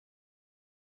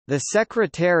The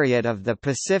Secretariat of the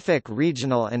Pacific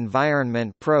Regional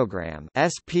Environment Program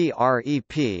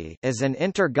 (SPREP) is an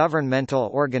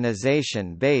intergovernmental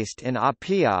organization based in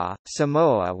Apia,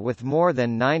 Samoa with more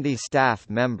than 90 staff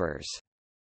members.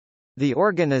 The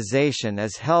organization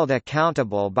is held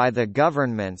accountable by the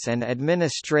governments and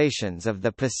administrations of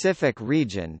the Pacific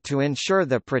region to ensure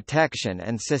the protection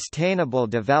and sustainable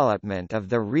development of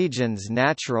the region's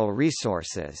natural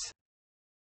resources.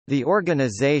 The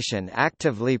organization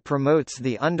actively promotes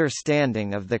the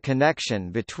understanding of the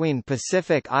connection between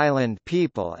Pacific Island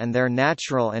people and their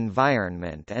natural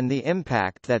environment and the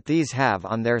impact that these have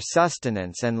on their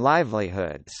sustenance and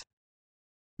livelihoods.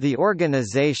 The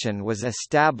organization was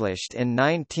established in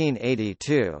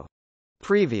 1982.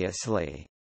 Previously,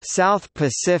 South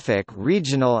Pacific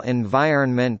Regional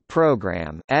Environment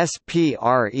Program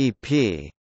 (SPREP).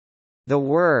 The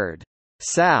word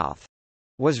 "South"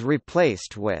 was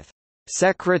replaced with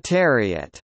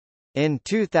Secretariat in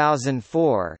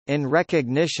 2004, in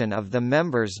recognition of the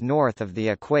members north of the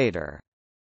equator.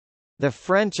 The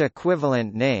French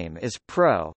equivalent name is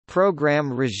Programme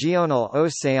Régional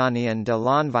Océanien de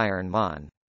l'Environnement.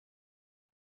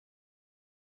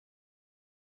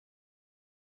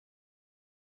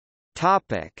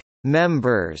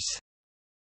 Members.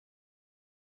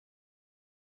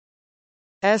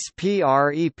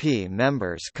 SPREP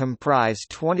members comprise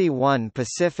 21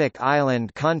 Pacific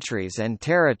Island countries and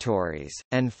territories,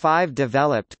 and 5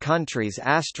 developed countries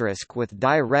with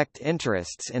direct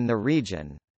interests in the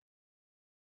region.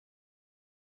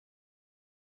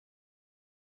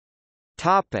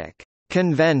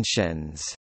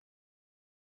 Conventions.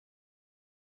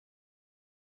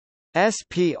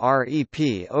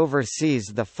 SPREP oversees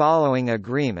the following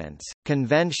agreements,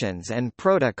 conventions and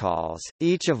protocols,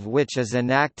 each of which is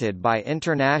enacted by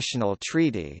international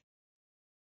treaty.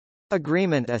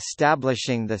 Agreement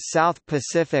establishing the South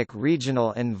Pacific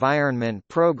Regional Environment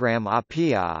Program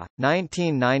APIA,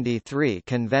 1993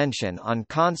 Convention on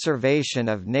Conservation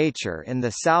of Nature in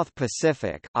the South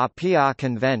Pacific APIA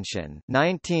Convention,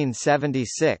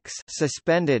 1976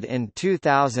 suspended in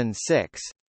 2006.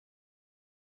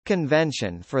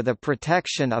 Convention for the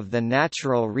Protection of the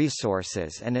Natural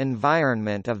Resources and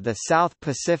Environment of the South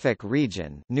Pacific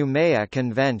Region Noumea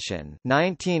Convention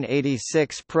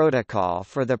 1986 Protocol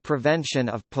for the Prevention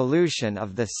of Pollution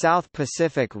of the South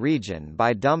Pacific Region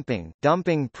by Dumping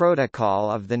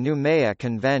Protocol of the Noumea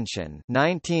Convention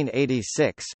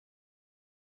 1986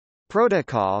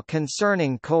 Protocol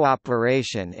concerning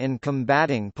cooperation in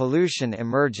combating pollution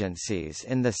emergencies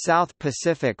in the South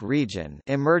Pacific region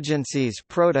Emergencies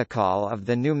Protocol of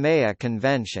the Noumea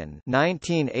Convention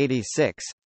 1986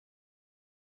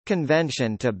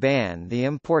 Convention to ban the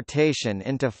importation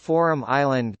into Forum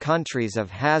Island countries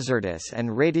of hazardous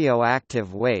and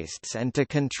radioactive wastes and to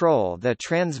control the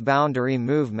transboundary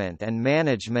movement and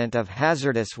management of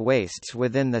hazardous wastes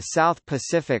within the South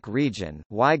Pacific region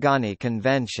Waigani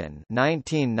Convention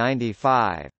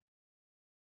 1995.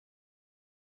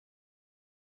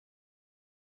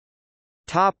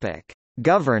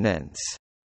 Governance.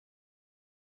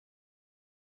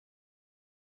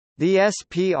 The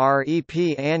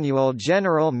SPREP Annual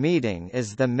General Meeting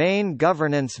is the main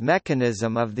governance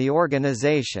mechanism of the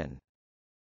organization.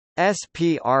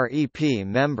 SPREP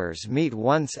members meet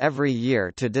once every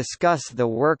year to discuss the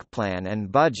work plan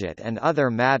and budget and other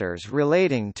matters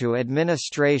relating to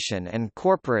administration and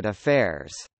corporate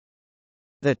affairs.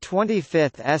 The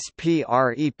 25th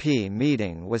SPREP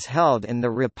meeting was held in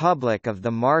the Republic of the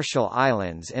Marshall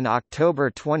Islands in October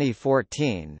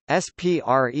 2014.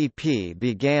 SPREP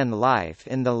began life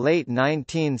in the late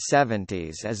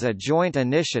 1970s as a joint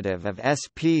initiative of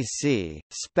SPC,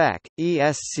 SPEC,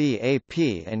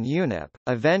 ESCAP, and UNEP,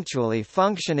 eventually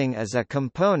functioning as a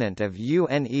component of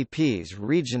UNEP's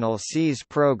Regional Seas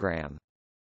program.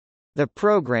 The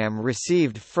program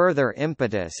received further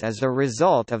impetus as a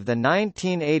result of the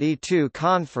 1982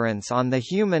 Conference on the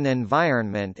Human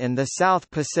Environment in the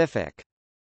South Pacific.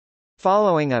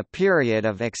 Following a period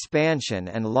of expansion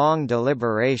and long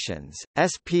deliberations,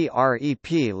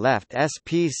 SPREP left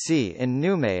SPC in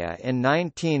Noumea in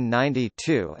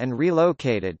 1992 and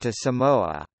relocated to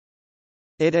Samoa.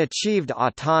 It achieved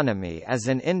autonomy as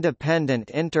an independent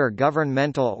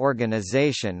intergovernmental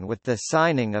organization with the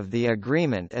signing of the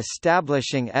agreement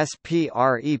establishing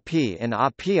SPREP in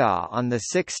Apia on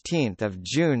 16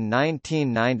 June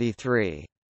 1993.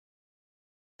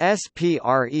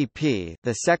 SPREP,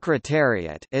 the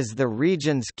Secretariat, is the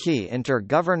region's key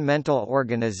intergovernmental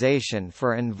organization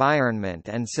for environment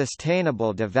and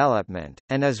sustainable development,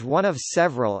 and is one of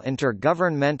several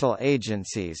intergovernmental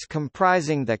agencies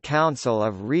comprising the Council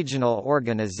of Regional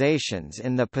Organizations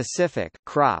in the Pacific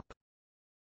 (CROP).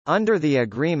 Under the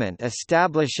agreement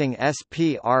establishing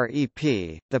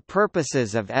SPREP, the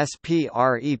purposes of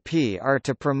SPREP are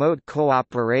to promote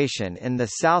cooperation in the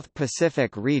South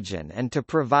Pacific region and to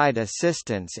provide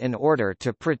assistance in order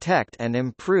to protect and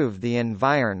improve the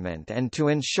environment and to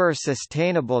ensure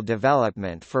sustainable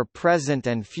development for present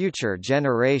and future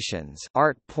generations.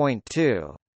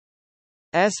 Art.2.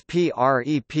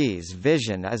 SPREP's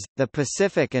vision is, the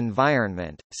Pacific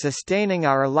environment, sustaining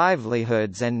our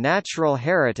livelihoods and natural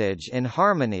heritage in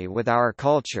harmony with our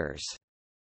cultures.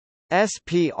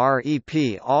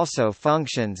 SPREP also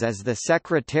functions as the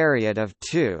secretariat of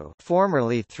two,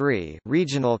 formerly three,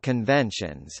 regional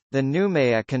conventions, the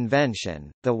Noumea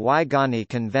Convention, the Waigani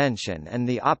Convention and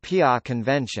the Apia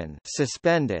Convention,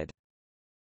 suspended.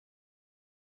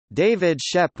 David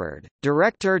Shepard,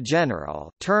 Director General,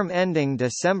 term ending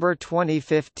December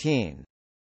 2015.